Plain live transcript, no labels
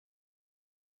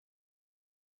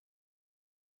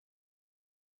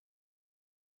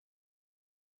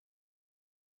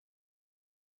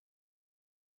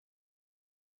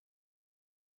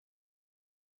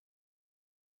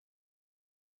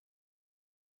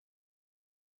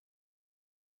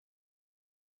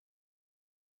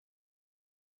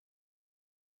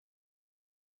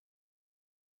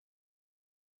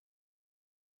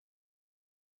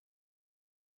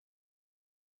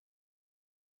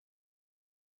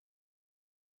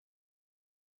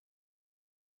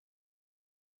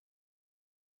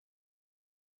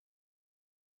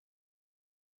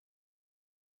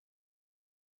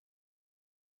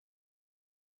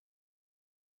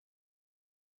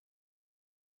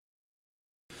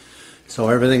So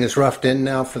everything is roughed in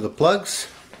now for the plugs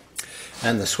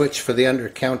and the switch for the under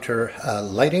counter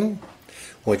lighting,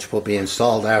 which will be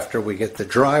installed after we get the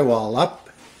drywall up.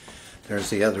 There's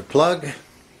the other plug.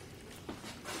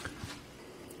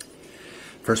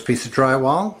 First piece of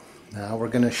drywall. Now we're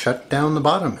going to shut down the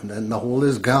bottom and then the hole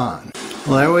is gone.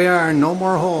 Well, there we are, no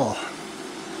more hole.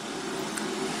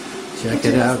 Check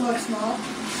it out. Kitchen doesn't look small.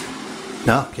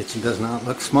 No, kitchen does not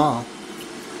look small.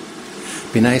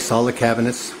 Be nice, all the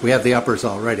cabinets. We have the uppers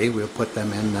already. We'll put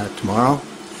them in tomorrow.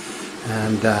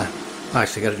 And I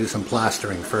actually got to do some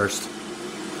plastering first.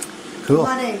 Cool.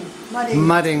 Mudding.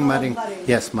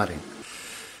 Yes, mudding.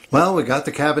 Well, we got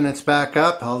the cabinets back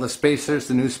up. All the spacers,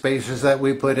 the new spacers that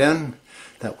we put in,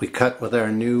 that we cut with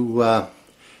our new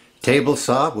table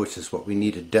saw, which is what we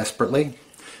needed desperately,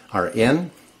 are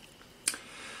in.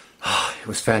 It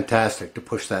was fantastic to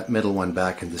push that middle one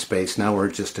back into space. Now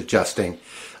we're just adjusting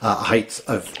heights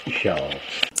of shelves.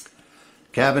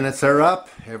 Cabinets are up.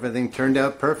 Everything turned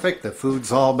out perfect. The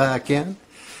food's all back in.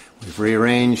 We've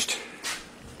rearranged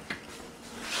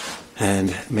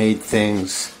and made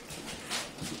things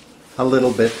a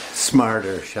little bit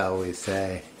smarter, shall we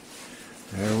say.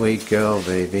 There we go,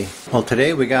 baby. Well,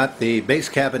 today we got the base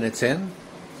cabinets in.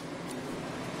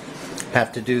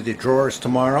 Have to do the drawers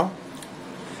tomorrow.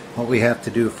 What we have to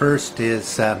do first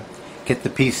is get the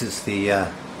pieces,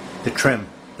 the trim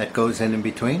that goes in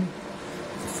between.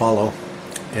 Follow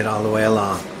it all the way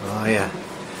along. Oh yeah,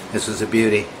 this is a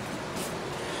beauty.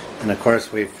 And of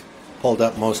course we've pulled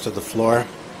up most of the floor.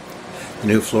 The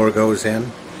new floor goes in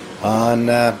on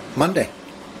Monday.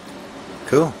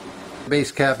 Cool. The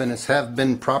base cabinets have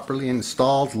been properly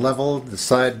installed, leveled. The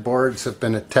sideboards have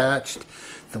been attached.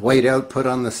 The weight output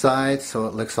on the sides, so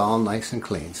it looks all nice and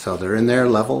clean. So they're in there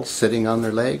level, sitting on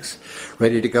their legs,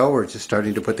 ready to go. We're just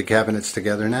starting to put the cabinets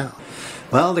together now.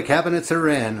 Well, the cabinets are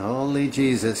in. Holy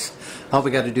Jesus. All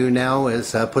we got to do now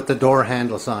is put the door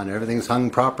handles on. Everything's hung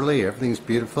properly. Everything's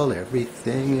beautiful.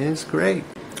 Everything is great.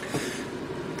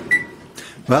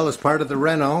 Well, as part of the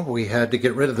Renno, we had to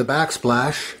get rid of the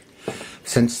backsplash.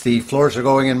 Since the floors are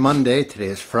going in Monday, today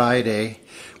is Friday,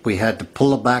 we had to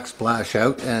pull the backsplash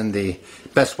out, and the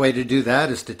best way to do that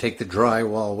is to take the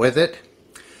drywall with it.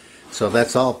 So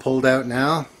that's all pulled out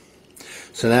now.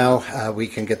 So now we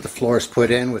can get the floors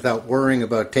put in without worrying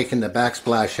about taking the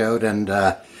backsplash out and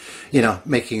you know,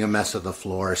 making a mess of the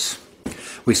floors.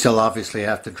 We still obviously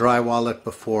have to drywall it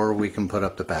before we can put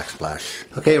up the backsplash.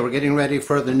 Okay, we're getting ready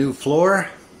for the new floor.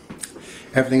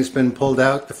 Everything's been pulled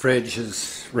out. The fridge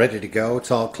is ready to go.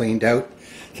 It's all cleaned out.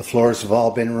 The floors have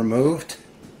all been removed.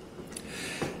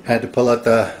 Had to pull out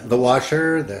the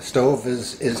washer. The stove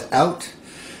is out.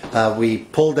 We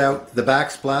pulled out the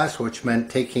backsplash, which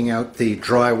meant taking out the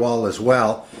drywall as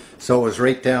well. So it was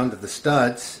right down to the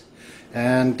studs.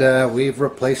 And we've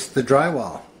replaced the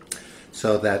drywall.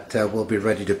 So that we'll be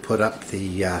ready to put up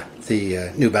the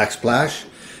new backsplash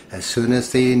as soon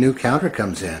as the new counter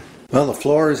comes in. Well, the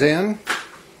floor is in.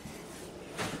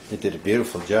 They did a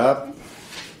beautiful job.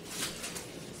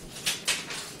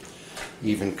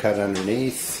 Even cut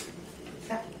underneath.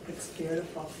 Yeah, it's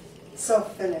beautiful. So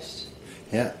finished.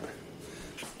 Yeah.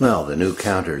 Well, the new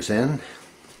counter's in.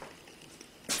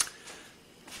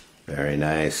 Very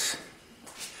nice.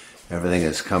 Everything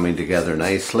is coming together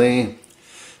nicely.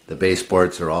 The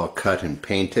baseboards are all cut and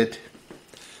painted.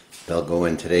 They'll go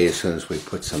in today as soon as we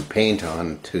put some paint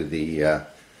on to the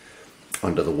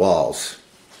onto the walls.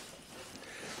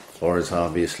 Floor is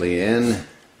obviously in.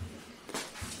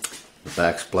 The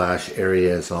backsplash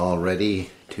area is all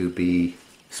ready to be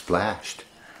splashed.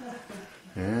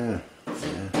 Yeah.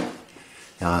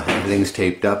 Everything's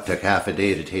taped up. Took half a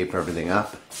day to tape everything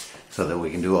up so that we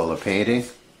can do all the painting.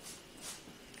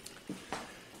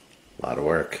 A lot of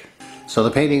work. So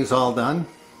the painting is all done.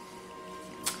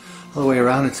 All the way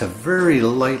around, it's a very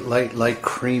light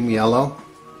cream yellow.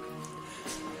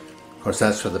 Of course,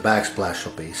 that's where the backsplash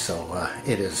will be, so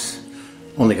it is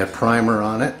only got primer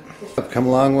on it. I've come a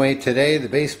long way today. The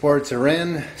baseboards are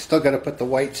in. Still got to put the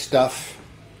white stuff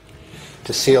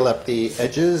to seal up the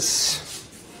edges.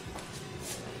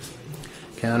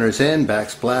 Counter's in.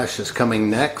 Backsplash is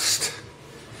coming next.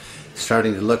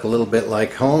 Starting to look a little bit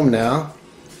like home now.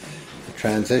 The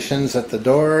transitions at the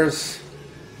doors.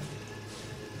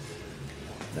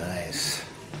 Nice.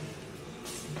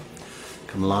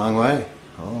 Come a long way.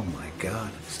 Oh my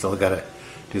God. Still got to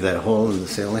do that hole in the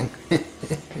ceiling.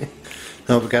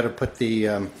 Now we've got to put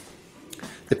the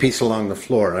piece along the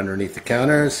floor underneath the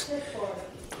counters.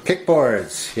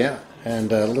 Kickboards, yeah.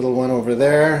 And a little one over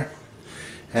there.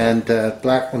 And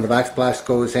black when the backsplash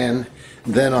goes in,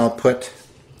 then I'll put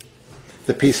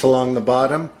the piece along the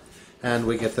bottom and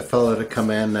we get the fellow to come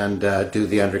in and do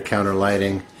the under counter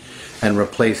lighting and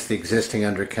replace the existing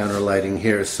under counter lighting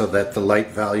here so that the light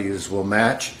values will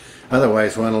match.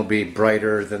 Otherwise one will be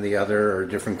brighter than the other or a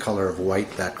different color of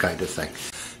white, that kind of thing.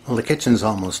 Well, the kitchen's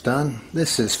almost done.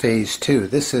 This is phase 2.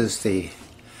 This is the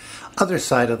other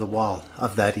side of the wall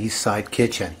of that east side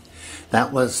kitchen.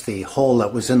 That was the hole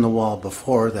that was in the wall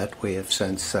before that we have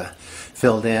since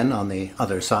filled in on the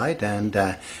other side, and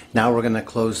now we're going to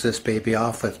close this baby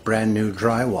off with brand new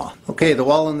drywall. Okay, the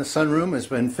wall in the sunroom has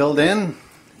been filled in.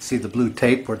 See the blue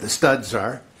tape where the studs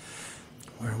are,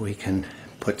 where we can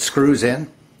put screws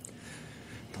in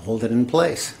to hold it in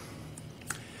place.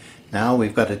 Now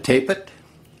we've got to tape it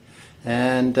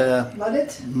and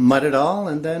mud it all,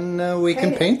 and then we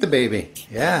can paint the baby.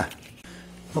 Yeah.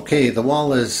 Okay, the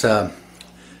wall has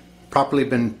properly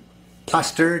been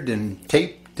plastered and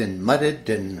taped and mudded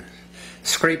and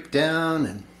scraped down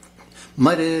and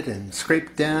mudded and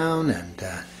scraped down, and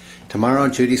tomorrow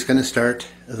Judy's going to start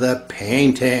the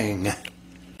painting.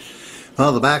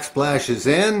 Well, the backsplash is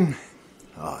in.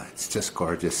 Oh, it's just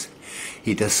gorgeous.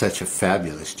 He does such a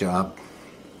fabulous job.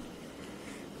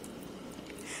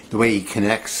 The way he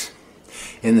connects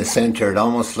in the center, it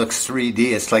almost looks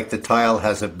 3D. It's like the tile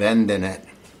has a bend in it.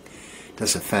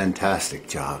 Does a fantastic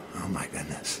job. Oh my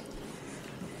goodness.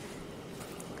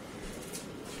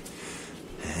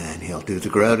 And he'll do the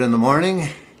grout in the morning,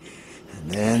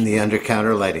 and then the under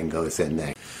counter lighting goes in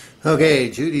next. Okay,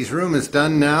 Judy's room is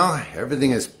done now.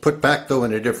 Everything is put back though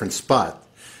in a different spot.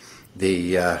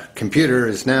 The computer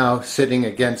is now sitting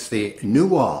against the new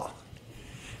wall.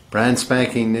 Brand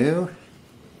spanking new.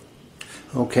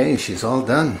 Okay, she's all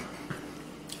done.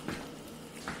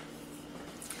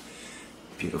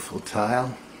 Beautiful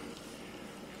tile,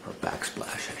 or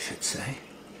backsplash I should say.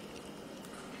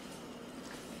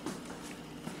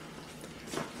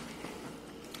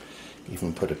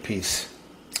 Even put a piece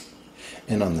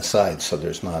in on the side so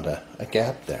there's not a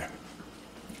gap there.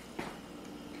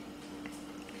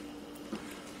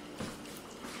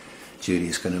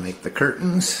 Judy's going to make the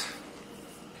curtains.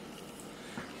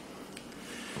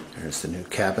 There's the new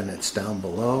cabinets down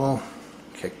below,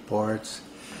 kickboards,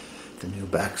 the new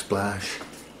backsplash.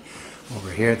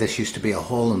 Over here, this used to be a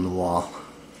hole in the wall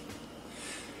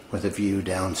with a view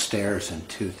downstairs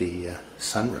into the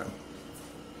sunroom.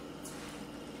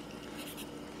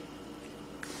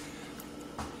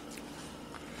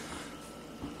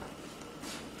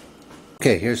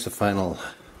 Okay, here's the final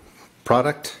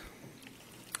product.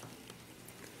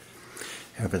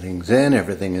 Everything's in,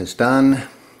 everything is done.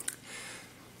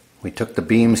 We took the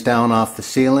beams down off the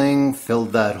ceiling,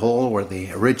 filled that hole where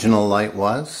the original light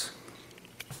was.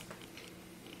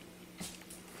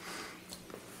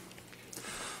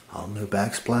 All new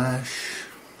backsplash.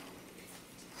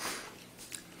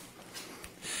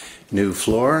 New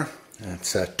floor.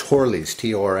 That's a Torlys,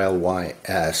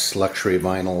 T-O-R-L-Y-S, luxury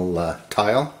vinyl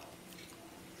tile.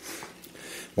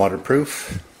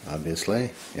 Waterproof,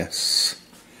 obviously, yes.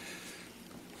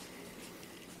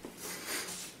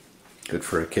 Good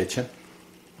for a kitchen.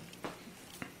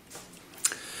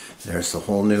 There's the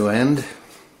whole new end.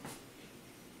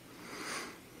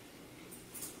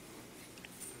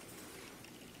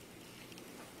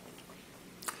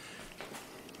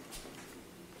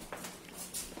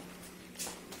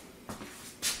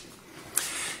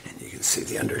 And you can see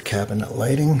the under cabinet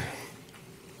lighting.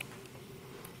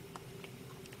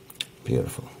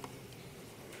 Beautiful.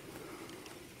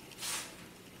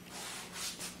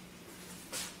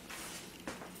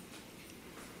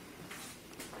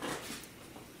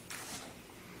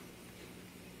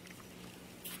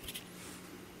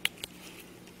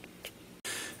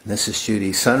 This is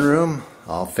Judy's sunroom,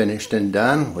 all finished and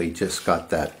done. We just got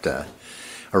that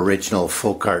original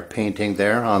folk art painting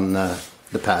there on the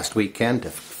past weekend to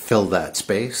fill that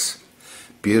space.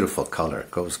 Beautiful color,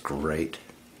 it goes great.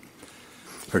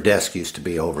 Her desk used to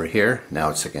be over here, now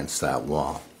it's against that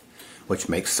wall, which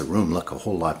makes the room look a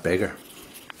whole lot bigger.